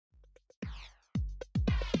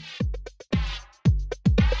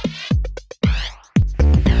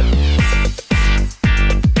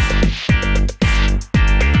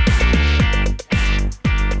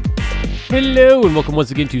Hello and welcome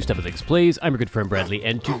once again to Stuff and Things Plays. I'm your good friend Bradley,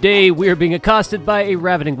 and today we are being accosted by a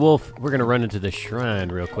ravening wolf. We're gonna run into the shrine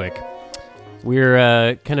real quick.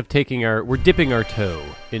 We're kind of we're dipping our toe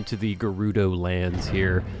into the Gerudo lands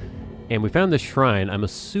here, and we found this shrine. I'm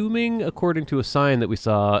assuming, according to a sign that we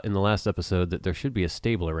saw in the last episode, that there should be a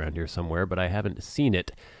stable around here somewhere, but I haven't seen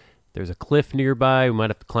it. There's a cliff nearby. We might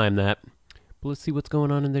have to climb that. But let's see what's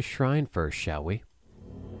going on in this shrine first, shall we?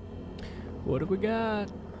 What have we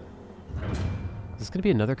got? Is this going to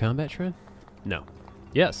be another combat shrine? No.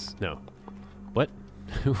 Yes. No. What?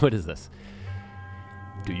 What is this?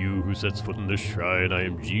 To you who sets foot in this shrine, I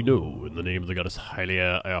am Gino. In the name of the goddess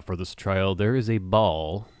Hylia, I offer this trial. There is a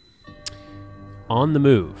ball on the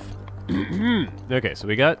move. Okay, so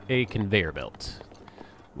we got a conveyor belt.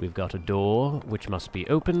 We've got a door, which must be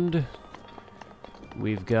opened.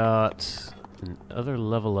 We've got another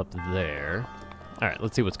level up there. Alright,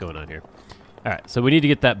 let's see what's going on here. Alright, so we need to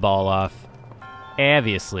get that ball off.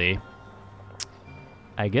 Obviously,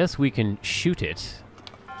 I guess we can shoot it.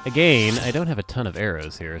 Again, I don't have a ton of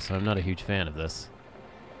arrows here, so I'm not a huge fan of this.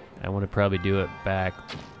 I want to probably do it back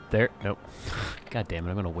there. Nope. God damn it,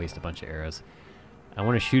 I'm going to waste a bunch of arrows. I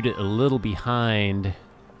want to shoot it a little behind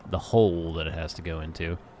the hole that it has to go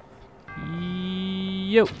into.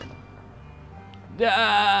 Yo!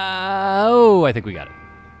 Oh, I think we got it.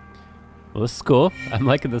 Well, this is cool. I'm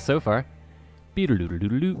liking this so far.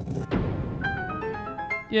 Beedle-doodle-doodle-doo.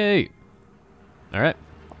 Yay! Alright,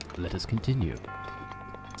 let us continue.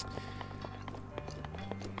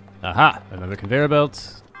 Aha! Another conveyor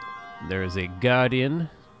belt. There is a guardian.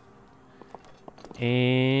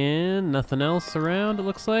 And nothing else around, it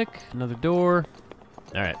looks like. Another door.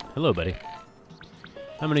 Alright, hello, buddy.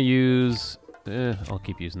 I'm gonna use... I'll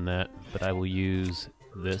keep using that, but I will use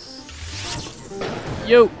this.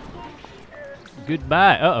 Yo!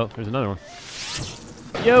 Goodbye. Uh-oh, there's another one.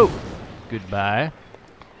 Yo! Goodbye.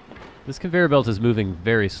 This conveyor belt is moving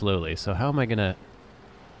very slowly, so how am I gonna...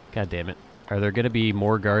 God damn it. Are there gonna be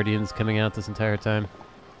more guardians coming out this entire time?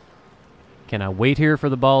 Can I wait here for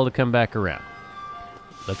the ball to come back around?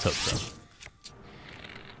 Let's hope so.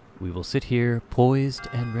 We will sit here, poised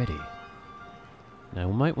and ready. Now,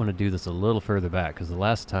 we might want to do this a little further back, because the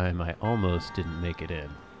last time I almost didn't make it in.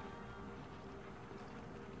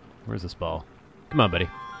 Where's this ball? Come on, buddy.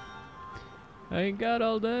 I ain't got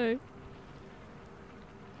all day.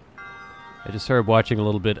 I just started watching a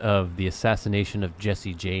little bit of The Assassination of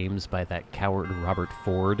Jesse James by that coward Robert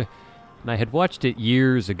Ford. And I had watched it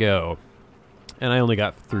years ago, and I only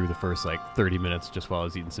got through the first, 30 minutes just while I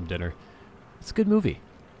was eating some dinner. It's a good movie.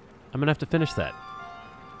 I'm gonna have to finish that.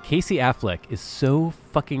 Casey Affleck is so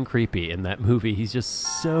fucking creepy in that movie. He's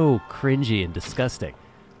just so cringy and disgusting.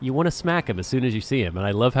 You want to smack him as soon as you see him, and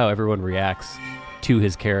I love how everyone reacts to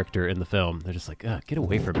his character in the film. They're just like, ugh, get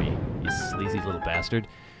away from me, you sleazy little bastard.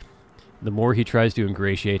 The more he tries to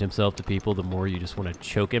ingratiate himself to people, the more you just want to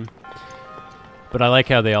choke him. But I like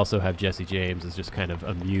how they also have Jesse James as just kind of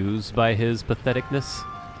amused by his patheticness.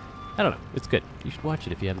 I don't know. It's good. You should watch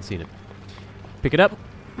it if you haven't seen it. Pick it up.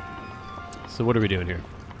 So what are we doing here?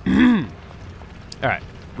 Alright.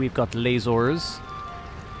 We've got lasers.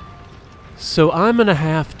 So I'm going to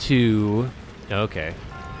have to... Okay.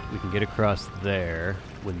 We can get across there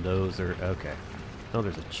when those are... Okay. Oh,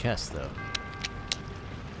 there's a chest, though.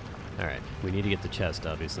 Alright. We need to get the chest,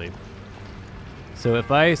 obviously. So if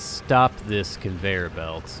I stop this conveyor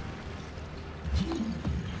belt...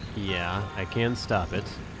 Yeah, I can stop it.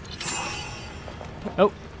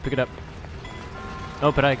 Oh, pick it up.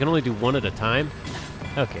 Oh, but I can only do one at a time?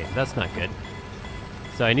 Okay, that's not good.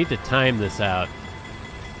 So I need to time this out.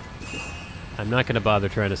 I'm not going to bother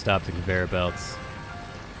trying to stop the conveyor belts.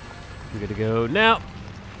 We're going to go now.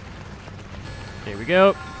 There we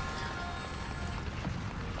go.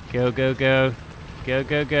 Go, go, go. Go,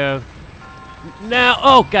 go, go. Now.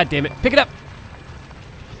 Oh, god damn it. Pick it up.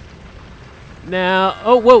 Now.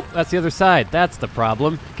 Oh, whoa. That's the other side. That's the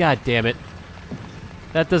problem. God damn it.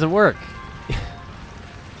 That doesn't work.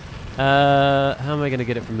 How am I going to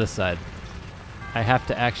get it from this side? I have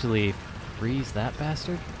to actually freeze that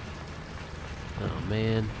bastard? Oh,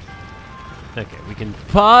 man. Okay, we can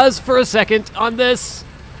pause for a second on this.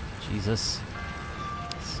 Jesus.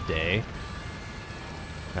 Stay.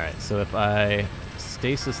 Alright, so if I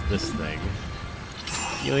stasis this thing.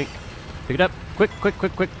 Yoink. Pick it up. Quick, quick,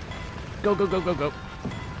 quick, quick. Go, go, go, go, go.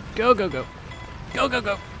 Go, go, go. Go, go,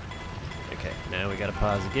 go. Okay, now we gotta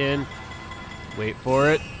pause again. Wait for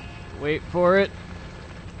it. Wait for it.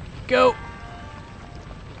 Go!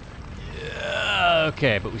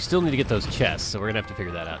 Okay, but we still need to get those chests, so we're gonna have to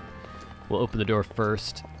figure that out. We'll open the door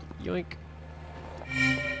first. Yoink.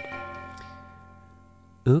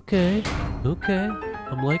 Okay, okay.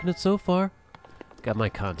 I'm liking it so far. God, my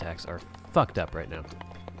contacts are fucked up right now.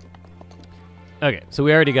 Okay, so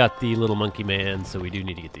we already got the little monkey man, so we do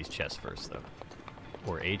need to get these chests first, though.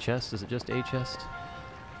 Or a chest? Is it just a chest?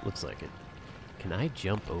 Looks like it. Can I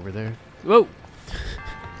jump over there? Whoa!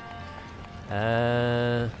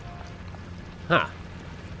 Huh.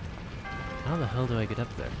 How the hell do I get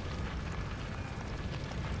up there?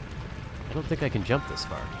 I don't think I can jump this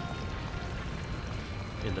far.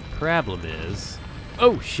 And the problem is...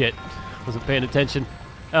 Oh, shit. Wasn't paying attention.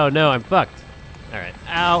 Oh, no, I'm fucked. Alright.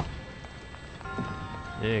 Ow.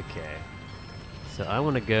 Okay. So I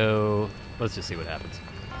want to go... Let's just see what happens.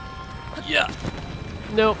 Yeah.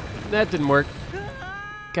 Nope, that didn't work.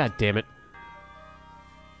 God damn it.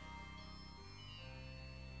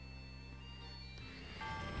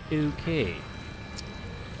 Okay.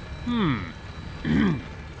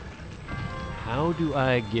 How do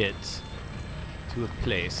I get to a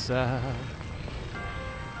place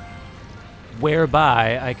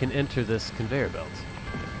whereby I can enter this conveyor belt?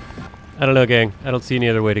 I don't know, gang. I don't see any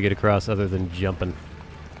other way to get across other than jumping.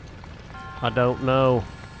 I don't know.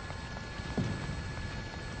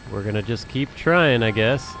 We're gonna just keep trying, I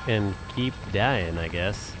guess, and keep dying, I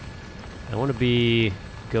guess. I want to be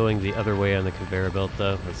going the other way on the conveyor belt,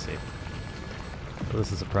 though. Let's see. Well,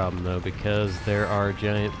 this is a problem, though, because there are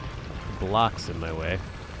giant blocks in my way.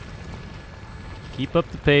 Keep up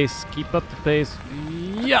the pace. Keep up the pace.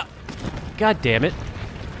 Yeah! God damn it.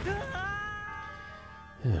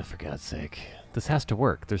 Oh, for God's sake. This has to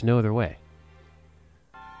work. There's no other way.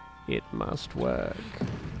 It must work.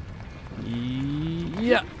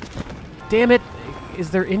 Yeah! Damn it!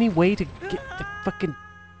 Is there any way to get the fucking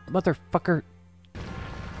motherfucker?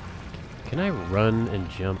 Can I run and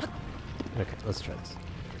jump? Okay, let's try this.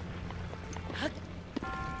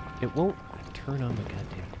 It won't turn on the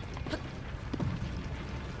goddamn...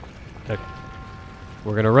 Okay.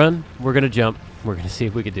 We're gonna run, we're gonna jump, we're gonna see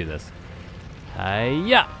if we can do this.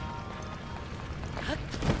 Hi-ya!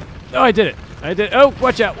 Oh, I did it! I did. Oh,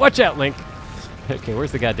 watch out, Link! Okay,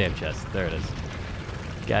 where's the goddamn chest? There it is.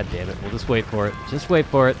 God damn it, we'll just wait for it. Just wait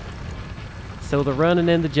for it. So the running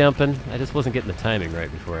and the jumping, I just wasn't getting the timing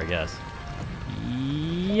right before, I guess.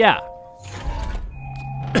 Yeah!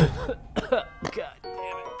 God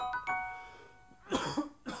damn it.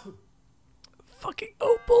 Fucking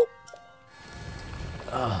opal!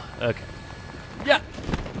 Oh, okay. Yeah!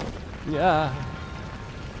 Yeah!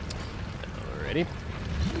 Alrighty.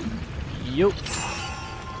 Yup.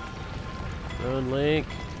 Run, Link.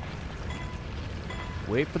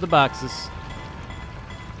 Wait for the boxes.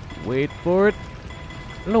 Wait for it.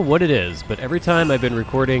 I don't know what it is, but every time I've been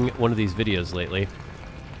recording one of these videos lately,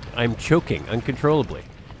 I'm choking uncontrollably.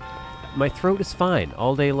 My throat is fine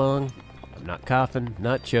all day long. I'm not coughing,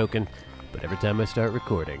 not choking, but every time I start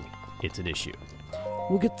recording, it's an issue.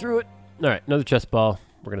 We'll get through it. Alright, another chest ball.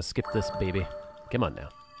 We're gonna skip this baby. Come on now.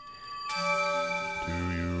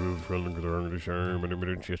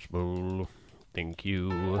 Chest ball. Thank you.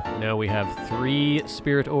 Now we have 3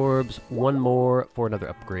 spirit orbs, 1 more for another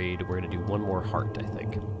upgrade. We're going to do 1 more heart, I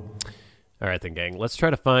think. Alright then, gang. Let's try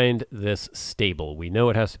to find this stable. We know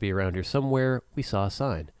it has to be around here somewhere. We saw a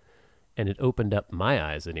sign. And it opened up my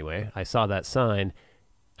eyes anyway. I saw that sign.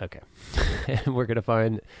 Okay. And we're going to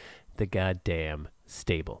find the goddamn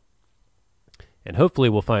stable. And hopefully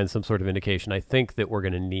we'll find some sort of indication. I think that we're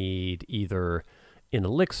going to need either an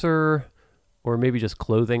elixir... or maybe just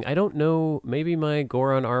clothing. I don't know. Maybe my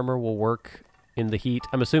Goron armor will work in the heat.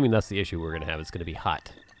 I'm assuming that's the issue we're going to have. It's going to be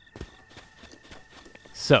hot.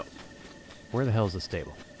 So, where the hell is the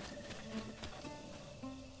stable?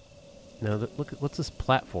 Now, look at what's this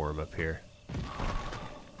platform up here?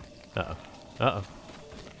 Uh-oh. Uh-oh.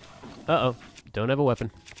 Uh-oh. Don't have a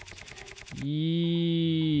weapon.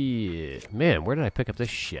 Yeah. Man, where did I pick up this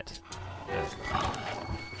shit?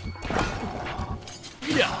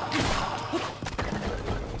 Yeah.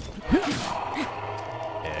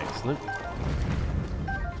 Excellent.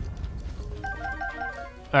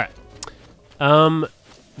 Alright.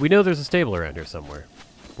 We know there's a stable around here somewhere.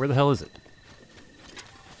 Where the hell is it?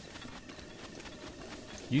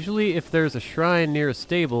 Usually if there's a shrine near a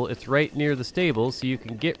stable, it's right near the stable, so you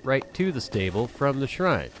can get right to the stable from the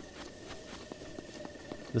shrine.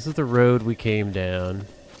 This is the road we came down.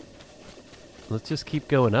 Let's just keep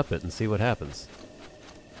going up it and see what happens.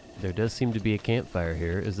 There does seem to be a campfire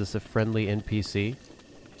here. Is this a friendly NPC?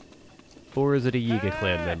 Or is it a Yiga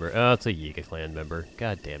clan member? Oh, it's a Yiga clan member.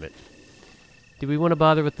 God damn it. Do we want to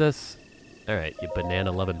bother with this? Alright, you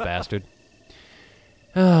banana-loving bastard.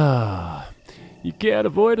 Ah, you can't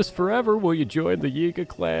avoid us forever. Will you join the Yiga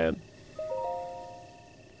clan?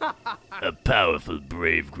 A powerful,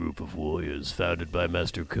 brave group of warriors founded by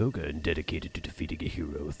Master Koga and dedicated to defeating a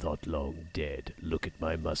hero thought long dead. Look at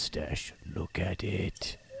my mustache. Look at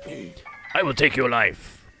it. I will take your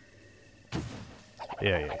life.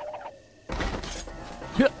 Yeah.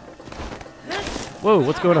 Whoa,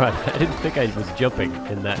 what's going on? I didn't think I was jumping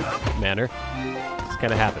in that manner. Just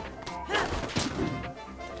kind of happened.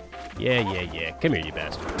 Yeah. Come here, you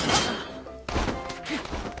bastard.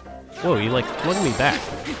 Whoa, you like flung me back.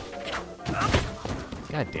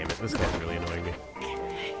 God damn it, this guy's really annoying me.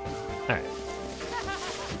 Alright.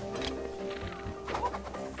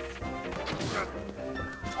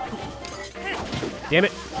 Damn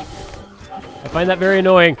it! I find that very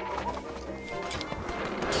annoying.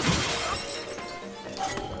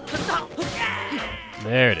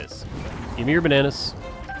 There it is. Give me your bananas.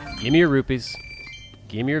 Give me your rupees.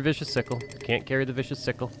 Give me your vicious sickle. Can't carry the vicious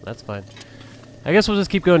sickle. That's fine. I guess we'll just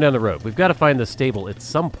keep going down the road. We've got to find the stable at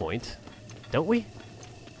some point. Don't we?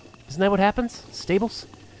 Isn't that what happens? Stables?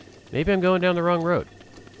 Maybe I'm going down the wrong road.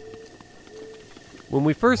 When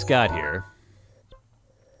we first got here,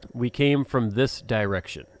 we came from this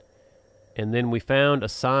direction. And then we found a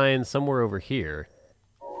sign somewhere over here.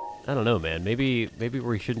 I don't know, man. Maybe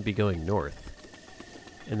we shouldn't be going north.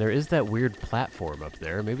 And there is that weird platform up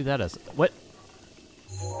there. Maybe that is... What?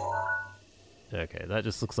 Okay, that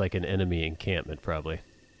just looks like an enemy encampment, probably.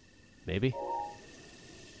 Maybe?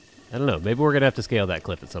 I don't know. Maybe we're going to have to scale that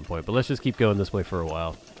cliff at some point. But let's just keep going this way for a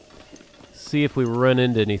while. See if we run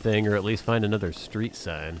into anything, or at least find another street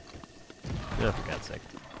sign. Oh, for God's sake.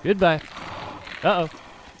 Goodbye. Uh-oh.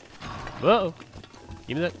 Uh-oh.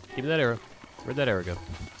 Give me that arrow. Where'd that arrow go?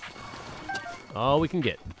 All we can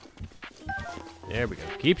get. There we go.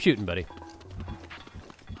 Keep shooting, buddy.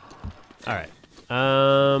 Alright.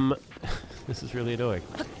 This is really annoying.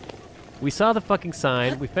 We saw the fucking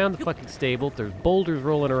sign. We found the fucking stable. There's boulders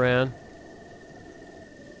rolling around.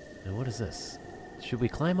 And what is this? Should we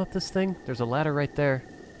climb up this thing? There's a ladder right there.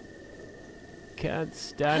 Can't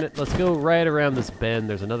stand it. Let's go right around this bend.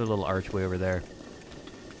 There's another little archway over there.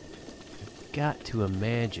 Got to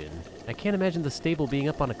imagine. I can't imagine the stable being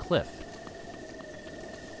up on a cliff.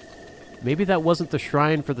 Maybe that wasn't the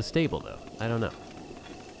shrine for the stable, though. I don't know.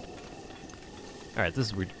 Alright, this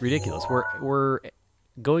is ridiculous. We're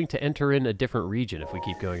going to enter in a different region if we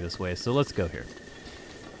keep going this way, so let's go here.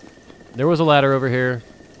 There was a ladder over here.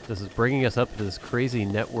 This is bringing us up to this crazy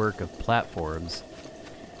network of platforms.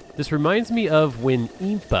 This reminds me of when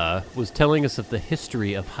Impa was telling us of the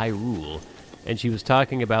history of Hyrule, and she was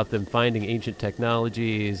talking about them finding ancient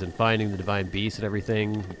technologies and finding the divine beast and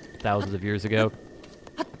everything thousands of years ago.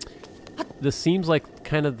 This seems like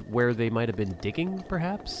kind of where they might have been digging,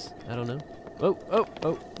 perhaps? I don't know. Oh,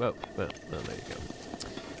 there you go.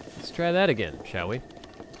 Let's try that again, shall we?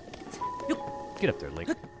 Get up there, Link.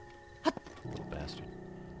 Little bastard.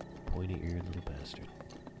 Pointy-eared little bastard.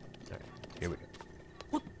 Alright, here we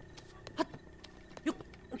go.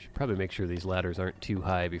 Should probably make sure these ladders aren't too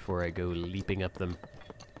high before I go leaping up them.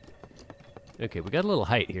 Okay, we got a little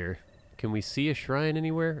height here. Can we see a shrine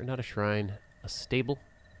anywhere? Or not a shrine, a stable?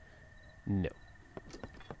 No.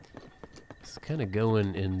 It's kind of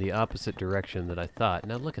going in the opposite direction that I thought.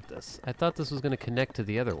 Now look at this. I thought this was going to connect to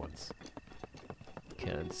the other ones.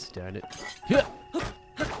 Can't stand it. No.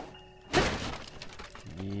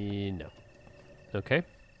 Okay.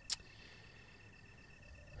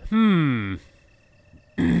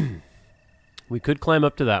 We could climb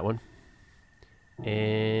up to that one.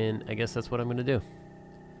 And I guess that's what I'm going to do.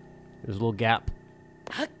 There's a little gap.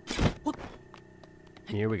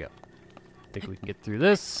 Here we go. Think we can get through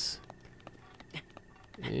this.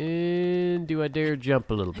 And do I dare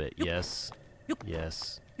jump a little bit? Yes.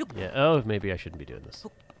 Yes. Yeah. Oh, maybe I shouldn't be doing this.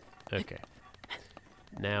 Okay.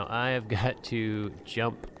 Now I have got to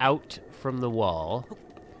jump out from the wall.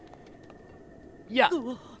 Yeah.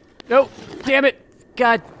 No. Damn it.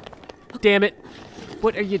 God damn it.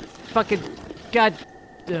 What are you fucking... God...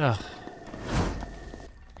 Ugh.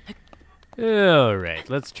 Alright,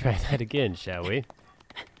 let's try that again, shall we?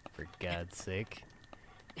 For God's sake.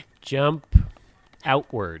 Jump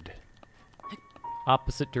outward.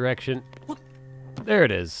 Opposite direction. There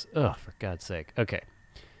it is. Oh, for God's sake. Okay.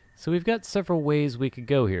 So we've got several ways we could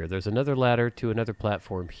go here. There's another ladder to another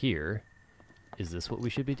platform here. Is this what we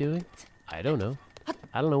should be doing? I don't know.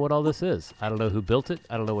 I don't know what all this is. I don't know who built it.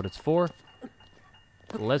 I don't know what it's for.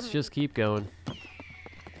 Let's just keep going.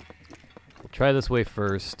 We'll try this way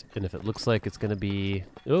first, and if it looks like it's going to be...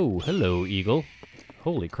 Oh, hello, eagle.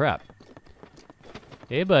 Holy crap.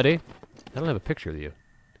 Hey, buddy. I don't have a picture of you.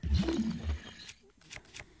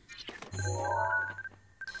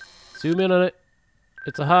 Zoom in on it.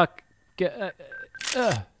 It's a hawk.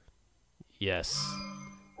 Yes.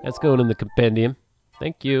 That's going in the compendium.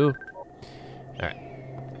 Thank you. Alright.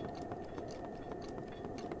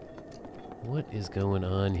 What is going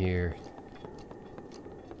on here?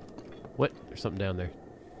 What? There's something down there.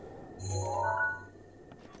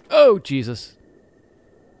 Oh, Jesus.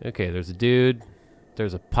 Okay, there's a dude.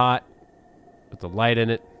 There's a pot with a light in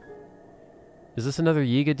it. Is this another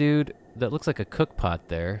Yiga dude? That looks like a cook pot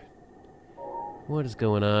there. What is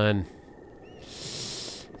going on?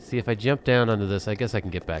 See, if I jump down onto this, I guess I can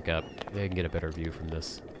get back up. Maybe I can get a better view from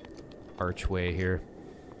this archway here.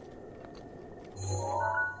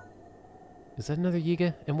 Is that another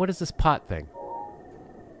Yiga? And what is this pot thing?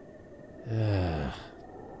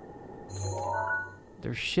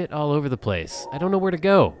 There's shit all over the place. I don't know where to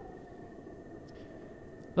go.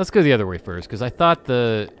 Let's go the other way first, because I thought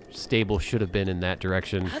the stable should have been in that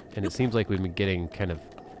direction, and it seems like we've been getting kind of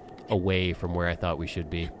away from where I thought we should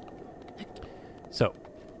be. So,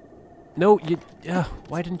 no, you...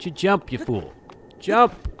 why didn't you jump, you fool?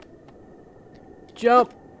 Jump!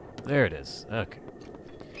 Jump! There it is. Okay.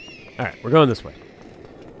 Alright, we're going this way.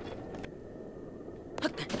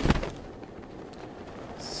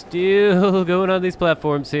 Still going on these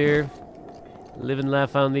platforms here. Living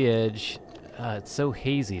life on the edge. It's so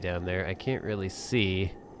hazy down there, I can't really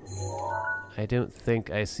see. I don't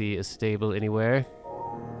think I see a stable anywhere.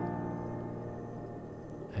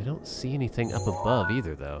 I don't see anything up above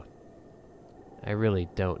either, though. I really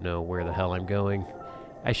don't know where the hell I'm going.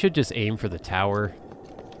 I should just aim for the tower.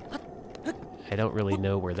 I don't really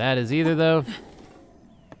know where that is either, though.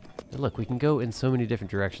 And look, we can go in so many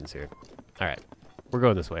different directions here. Alright, we're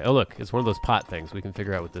going this way. Oh, look, it's one of those pot things. We can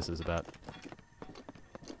figure out what this is about.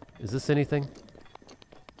 Is this anything?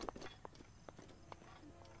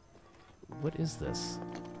 What is this?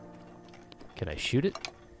 Can I shoot it?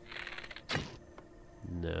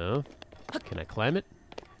 No. Can I climb it?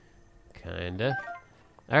 Kinda.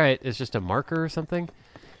 Alright, it's just a marker or something.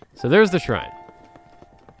 So there's the shrine.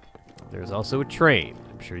 There's also a train.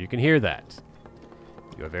 I'm sure you can hear that.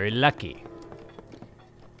 You're very lucky.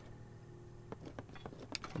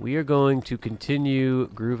 We are going to continue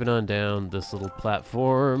grooving on down this little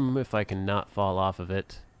platform, if I can not fall off of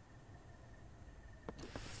it.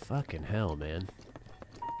 Fucking hell, man.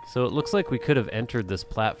 So it looks like we could have entered this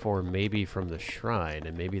platform maybe from the shrine,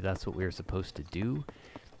 and maybe that's what we were supposed to do.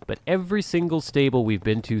 But every single stable we've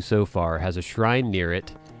been to so far has a shrine near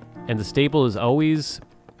it, and the stable is always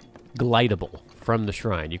glidable from the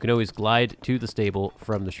shrine. You can always glide to the stable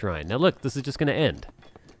from the shrine. Now look, this is just going to end.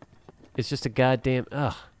 It's just a goddamn...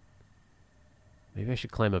 Ugh. Maybe I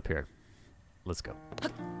should climb up here. Let's go.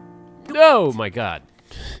 Oh, my God.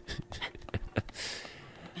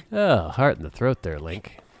 Oh, heart in the throat there,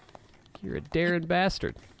 Link. You're a daring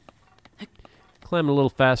bastard. Climbing a little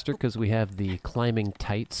faster because we have the climbing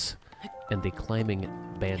tights and the climbing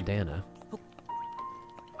bandana. Look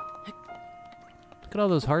at all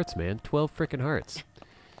those hearts, man. 12 frickin' hearts.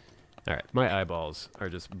 Alright, my eyeballs are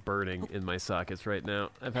just burning in my sockets right now.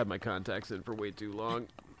 I've had my contacts in for way too long.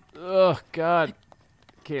 Oh, God.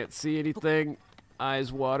 Can't see anything.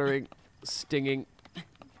 Eyes watering. Stinging.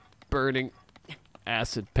 Burning.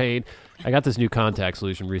 Acid pain. I got this new contact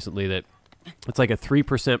solution recently that it's like a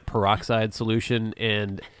 3% peroxide solution,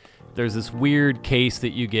 and there's this weird case that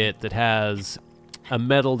you get that has a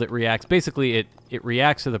metal that reacts. Basically, it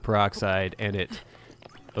reacts to the peroxide, and it...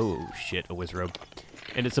 Oh, shit, a wizrobe.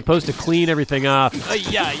 And it's supposed to clean everything off.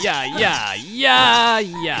 Yeah.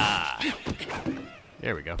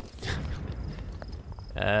 There we go.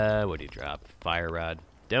 What do you drop? Fire rod.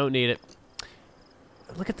 Don't need it.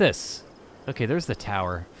 Look at this. Okay, there's the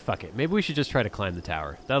tower. Fuck it. Maybe we should just try to climb the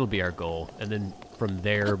tower. That'll be our goal. And then from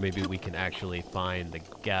there, maybe we can actually find the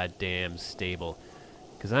goddamn stable.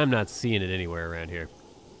 Because I'm not seeing it anywhere around here.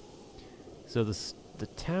 So the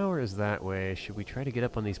tower is that way. Should we try to get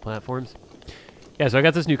up on these platforms? Yeah, so I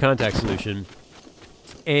got this new contact solution.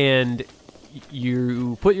 And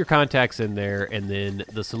you put your contacts in there, and then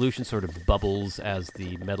the solution sort of bubbles as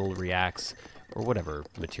the metal reacts, or whatever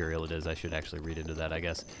material it is. I should actually read into that, I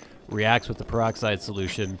guess. Reacts with the peroxide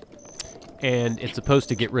solution, and it's supposed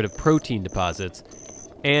to get rid of protein deposits.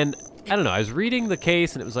 And I don't know, I was reading the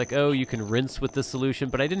case, and it was like, oh, you can rinse with this solution,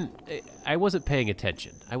 but I wasn't paying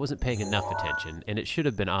attention. I wasn't paying enough attention, and it should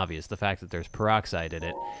have been obvious, the fact that there's peroxide in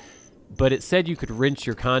it. But it said you could rinse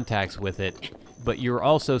your contacts with it, but you're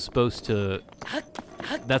also supposed to...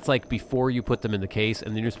 That's like before you put them in the case,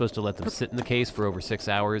 and then you're supposed to let them sit in the case for over 6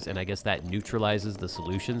 hours, and I guess that neutralizes the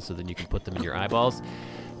solution, so then you can put them in your eyeballs.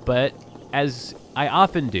 But as I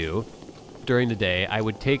often do during the day, I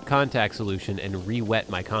would take contact solution and re-wet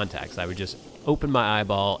my contacts. I would just open my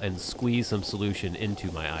eyeball and squeeze some solution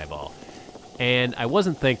into my eyeball. And I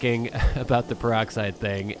wasn't thinking about the peroxide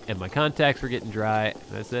thing, and my contacts were getting dry,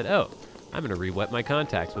 and I said, oh, I'm going to re-wet my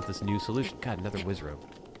contacts with this new solution. God, another Wizro.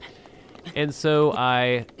 And so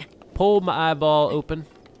I pulled my eyeball open,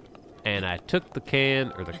 and I took the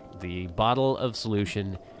can, or the bottle of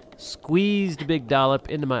solution, squeezed a big dollop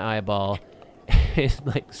into my eyeball, and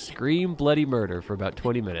like screamed bloody murder for about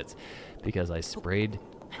 20 minutes because I sprayed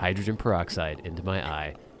hydrogen peroxide into my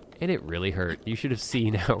eye, and it really hurt. You should have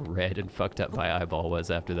seen how red and fucked up my eyeball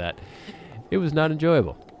was after that. It was not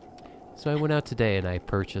enjoyable. So I went out today and I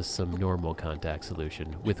purchased some normal contact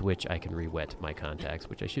solution with which I can re-wet my contacts,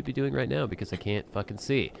 which I should be doing right now because I can't fucking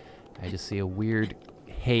see. I just see a weird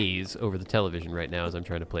haze over the television right now as I'm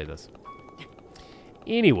trying to play this.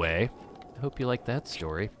 Anyway, I hope you like that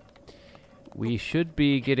story. We should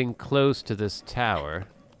be getting close to this tower.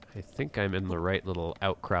 I think I'm in the right little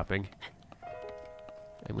outcropping.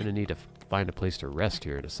 I'm going to need to find a place to rest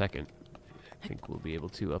here in a second. I think we'll be able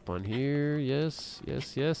to up on here. Yes,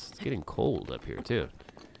 yes, yes. It's getting cold up here, too.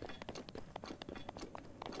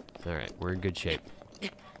 Alright, we're in good shape.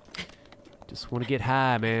 Just want to get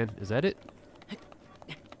high, man. Is that it?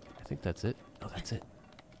 I think that's it. Oh, that's it.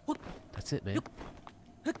 That's it, man.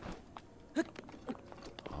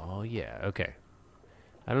 Oh, yeah. Okay.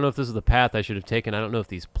 I don't know if this is the path I should have taken. I don't know if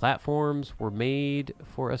these platforms were made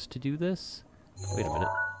for us to do this. Wait a minute.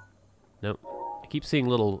 Nope. I keep seeing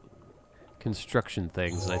little construction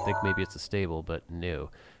things, and I think maybe it's a stable, but no.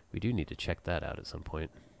 We do need to check that out at some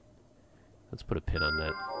point. Let's put a pin on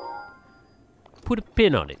that. Put a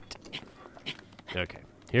pin on it. Okay,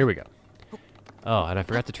 here we go. Oh, and I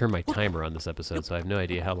forgot to turn my timer on this episode, so I have no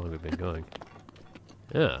idea how long we've been going.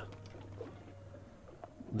 Ah.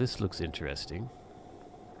 This looks interesting.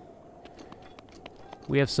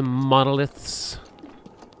 We have some monoliths.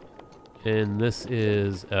 And this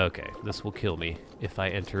is... okay, this will kill me if I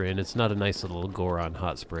enter in. It's not a nice little Goron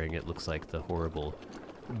hot spring. It looks like the horrible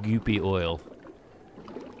goopy oil.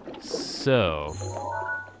 So...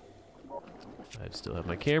 I still have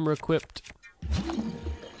my camera equipped.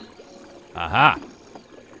 Aha!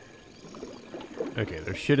 Okay,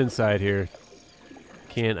 there's shit inside here.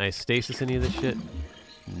 Can I stasis any of this shit?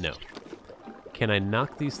 No. Can I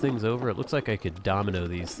knock these things over? It looks like I could domino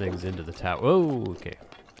these things into the tower. Oh, okay.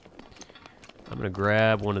 I'm gonna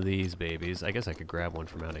grab one of these babies. I guess I could grab one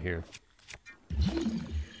from out of here.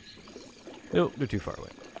 Nope, they're too far away.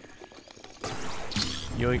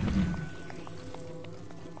 Yoink.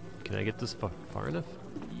 Can I get this far enough?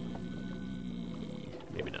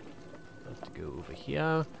 Maybe not. I'll have to go over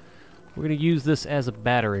here. We're gonna use this as a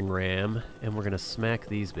battering ram, and we're gonna smack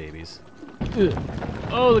these babies. Ugh.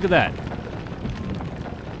 Oh, look at that!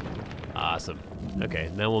 Awesome. Okay,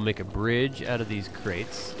 now we'll make a bridge out of these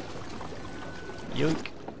crates. Yoink.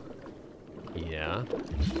 Yeah.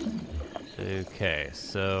 Okay,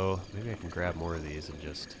 so maybe I can grab more of these and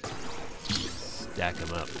just stack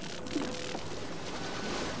them up.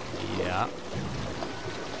 Yeah.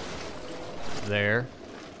 There.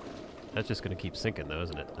 That's just going to keep sinking though,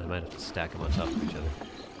 isn't it? I might have to stack them on top of each other.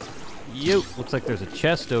 Yo! Looks like there's a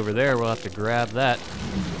chest over there. We'll have to grab that.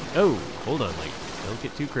 Oh! Hold on, like, don't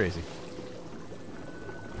get too crazy.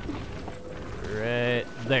 Right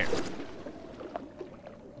there.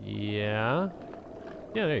 Yeah.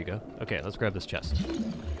 Yeah, there you go. Okay, let's grab this chest.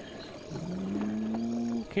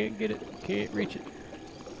 Ooh, can't get it. Can't reach it.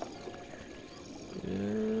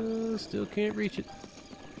 Still can't reach it.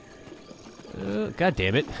 God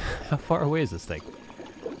damn it. How far away is this thing?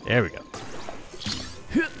 There we go.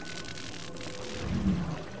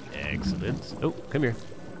 Excellent. Oh, come here.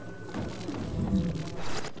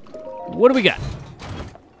 What do we got?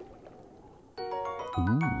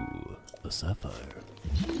 Ooh, a sapphire.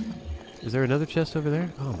 Is there another chest over there?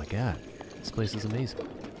 Oh my god. This place is amazing.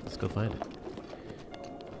 Let's go find it.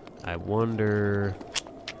 I wonder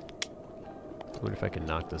if I can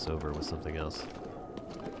knock this over with something else.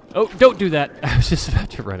 Oh, don't do that! I was just about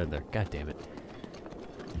to run in there. God damn it.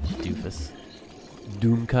 Doofus.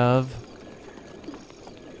 Doomkov.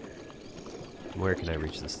 Where can I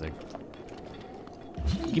reach this thing?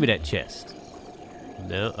 Give me that chest.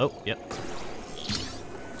 No. Oh, yep.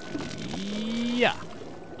 Yeah.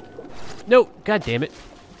 No! God damn it.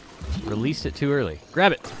 Released it too early.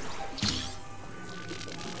 Grab it.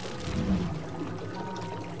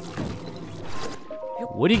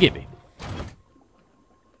 What do you give me?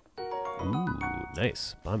 Ooh,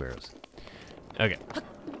 nice. Bomb arrows. Okay.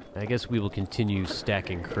 I guess we will continue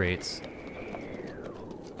stacking crates.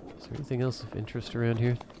 Is there anything else of interest around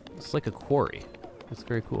here? It's like a quarry. That's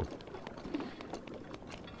very cool.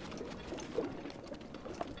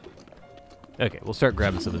 Okay, we'll start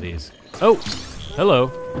grabbing some of these. Oh!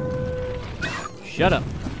 Hello! Shut up.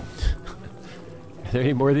 Are there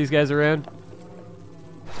any more of these guys around?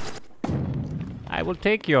 I will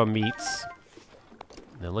take your meats.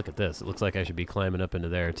 Now look at this. It looks like I should be climbing up into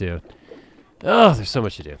there too. Oh, there's so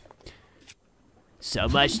much to do. So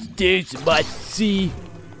much to do, so much to see.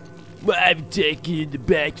 I'm taking the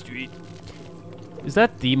back street. Is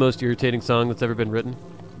that the most irritating song that's ever been written?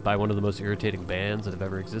 By one of the most irritating bands that have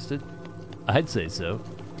ever existed? I'd say so.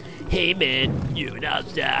 Hey man, you and I'll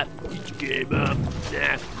stop. Get your game up.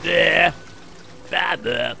 Blah, blah,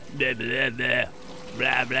 blah, blah, blah,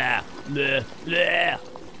 blah, blah, blah, blah.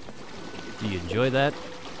 Do you enjoy that?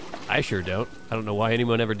 I sure don't. I don't know why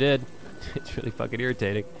anyone ever did. It's really fucking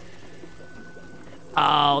irritating.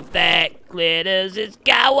 All that glitters is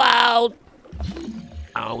gold.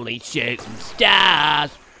 Only shooting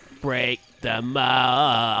stars break the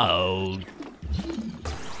mold.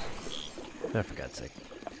 Oh, for God's sake.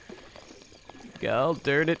 God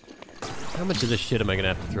darn it. How much of this shit am I gonna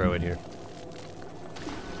have to throw in here?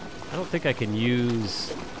 I don't think I can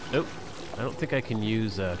use... Nope. I don't think I can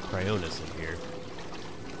use Cryonis in here.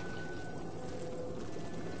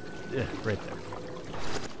 Yeah, right there.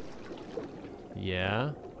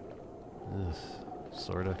 Yeah. Ugh,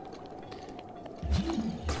 sorta.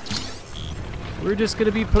 We're just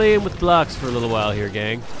gonna be playing with blocks for a little while here,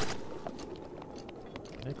 gang.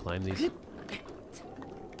 Can I climb these?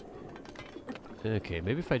 Okay,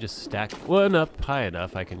 maybe if I just stack one up high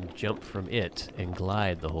enough, I can jump from it and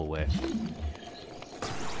glide the whole way.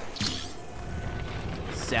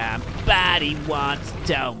 Somebody once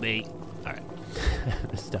told me. Alright.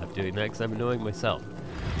 Stop doing that because I'm annoying myself.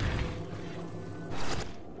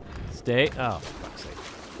 Stay. Oh, for fuck's sake.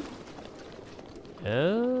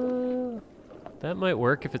 That might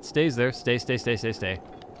work if it stays there. Stay, stay, stay, stay, stay.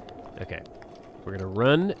 Okay. We're gonna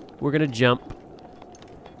run. We're gonna jump.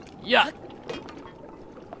 Yeah!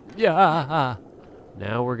 Yeah!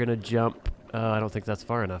 Now we're gonna jump. I don't think that's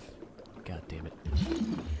far enough. God damn it.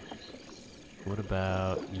 What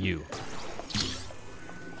about you?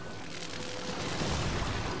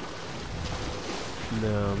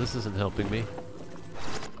 No, this isn't helping me.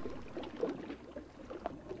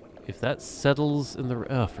 If that settles in the...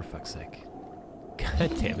 Oh, for fuck's sake.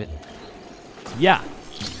 God damn it. Yeah!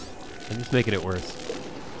 I'm just making it worse.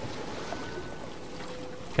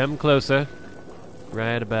 Come closer.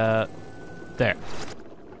 Right about there.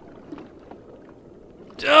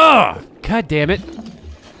 Oh, God damn it.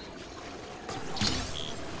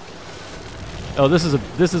 Oh, this is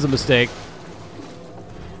a mistake.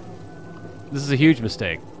 This is a huge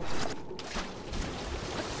mistake.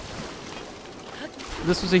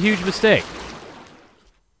 This was a huge mistake.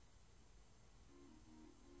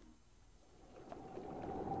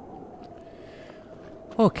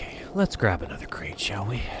 Okay, let's grab another crate, shall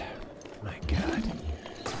we? My God.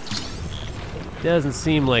 Doesn't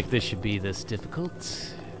seem like this should be this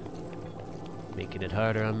difficult. Making it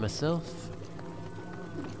harder on myself.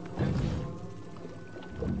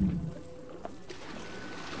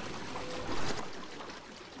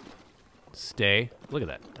 Stay. Look at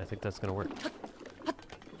that. I think that's gonna work.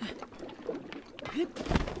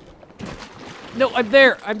 No, I'm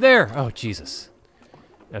there! I'm there! Oh, Jesus.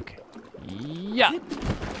 Okay. Yeah!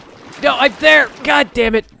 No, I'm there! God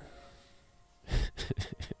damn it!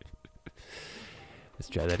 Let's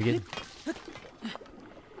try that again.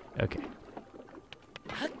 Okay.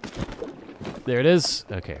 There it is.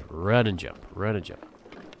 Okay, run and jump. Run and jump.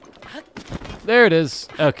 There it is.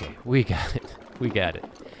 Okay, we got it. We got it.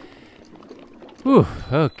 Whew,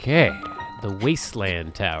 okay. The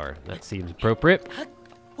Wasteland Tower. That seems appropriate.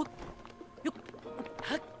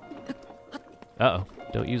 Uh-oh.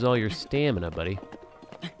 Don't use all your stamina, buddy.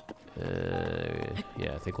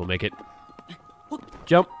 Yeah, I think we'll make it.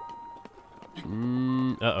 Jump.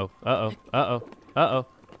 Uh-oh. Uh-oh. Uh-oh. Uh-oh.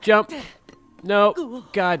 Jump. No.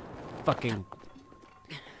 God fucking...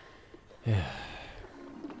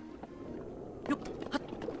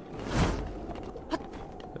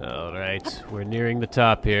 Alright, we're nearing the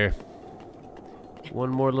top here. One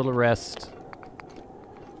more little rest.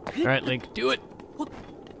 Alright, Link, do it!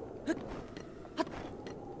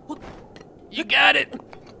 You got it!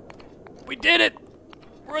 We did it!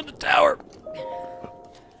 We're in the tower!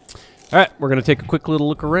 Alright, we're gonna take a quick little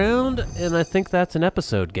look around, and I think that's an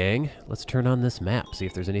episode, gang. Let's turn on this map, see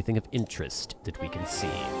if there's anything of interest that we can see.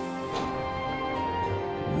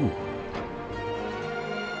 Ooh.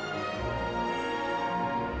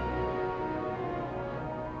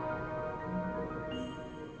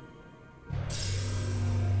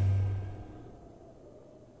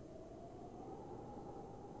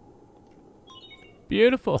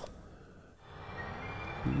 Beautiful.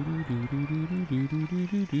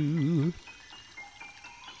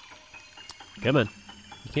 Come on.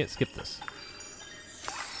 You can't skip this.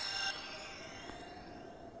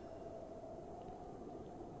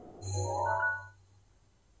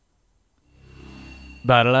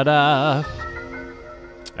 Ba-da-da-da.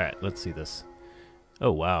 Alright, let's see this.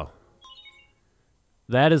 Oh, wow.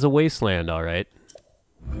 That is a wasteland, alright.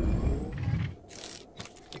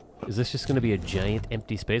 Is this just going to be a giant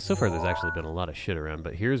empty space? So far, there's actually been a lot of shit around,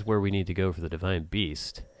 but here's where we need to go for the Divine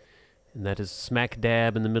Beast. And that is smack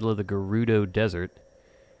dab in the middle of the Gerudo Desert.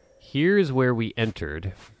 Here's where we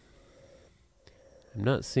entered. I'm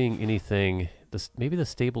not seeing anything. Maybe the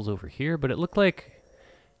stable's over here, but it looked like...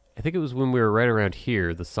 I think it was when we were right around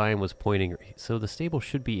here, the sign was pointing... So the stable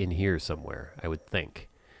should be in here somewhere, I would think.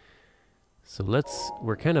 So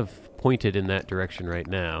we're kind of pointed in that direction right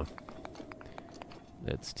now.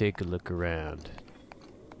 Let's take a look around.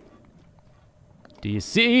 Do you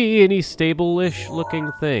see any stable-ish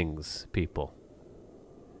looking things, people?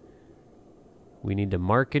 We need to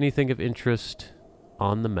mark anything of interest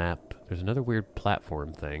on the map. There's another weird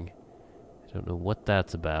platform thing. I don't know what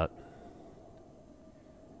that's about.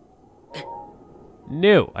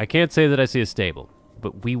 No, I can't say that I see a stable,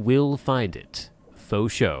 but we will find it.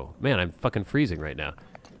 Faux show. Man, I'm fucking freezing right now.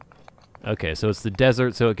 Okay, so it's the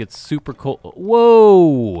desert, so it gets super cold.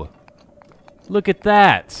 Whoa! Look at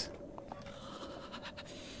that!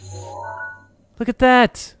 Look at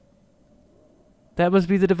that! That must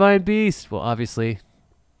be the Divine Beast. Well, obviously,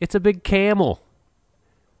 it's a big camel.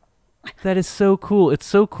 That is so cool. It's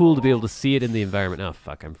so cool to be able to see it in the environment. Oh,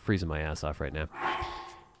 fuck, I'm freezing my ass off right now.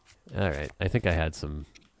 Alright, I think I had some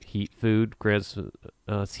heat food.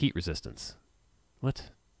 It's heat resistance.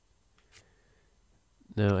 What?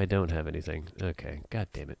 No, I don't have anything. Okay, god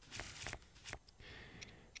damn it.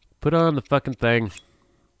 Put on the fucking thing.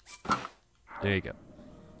 There you go.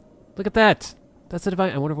 Look at that! That's a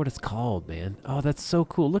divine... I wonder what it's called, man. Oh, that's so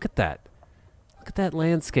cool. Look at that. Look at that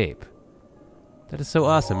landscape. That is so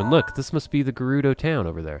awesome. And look, this must be the Gerudo town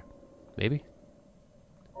over there. Maybe?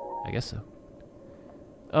 I guess so.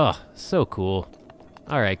 Oh, so cool.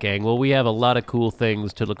 Alright, gang. Well, we have a lot of cool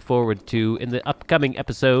things to look forward to in the upcoming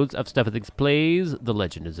episodes of Stuff and Things Plays The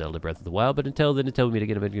Legend of Zelda Breath of the Wild. But until then, until we meet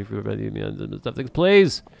again, Stuff and Things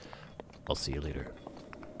Plays, I'll see you later.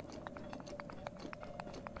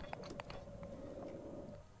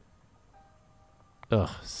 Ugh,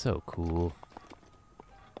 so cool.